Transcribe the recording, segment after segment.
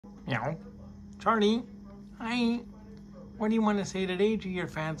Meow. Charlie, hi. What do you want to say today to your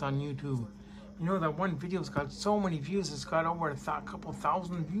fans on YouTube? You know that one video's got so many views, it's got over a couple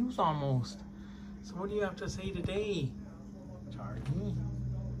thousand views almost. So what do you have to say today, Charlie?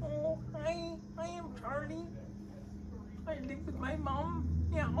 Oh, hi. I am Charlie. I live with my mom.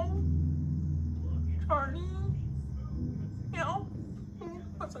 Meow. Charlie. Meow.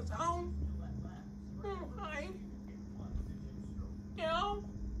 What's that sound? Hi. Meow.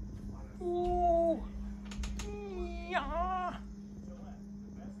 Ooh. Yeah.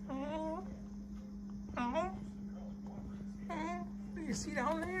 What do you see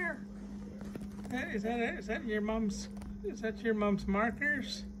down there? Is that your mom's? Is that your mom's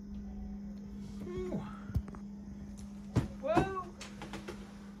markers? Ooh. Whoa,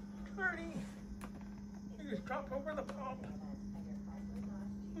 Charlie! You just dropped over the pop.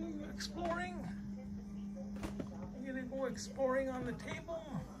 Exploring. You're gonna go exploring on the table.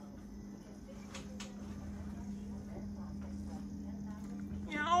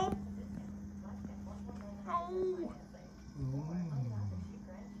 Meow. Oh.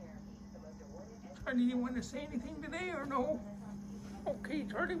 Charlie, do you want to say anything today or no? Okay,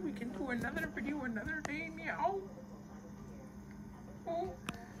 Charlie, we can do another video another day. Meow. Oh,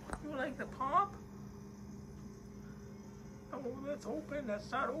 you like the pop? Oh, that's open.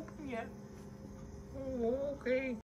 That's not open yet. Oh, okay.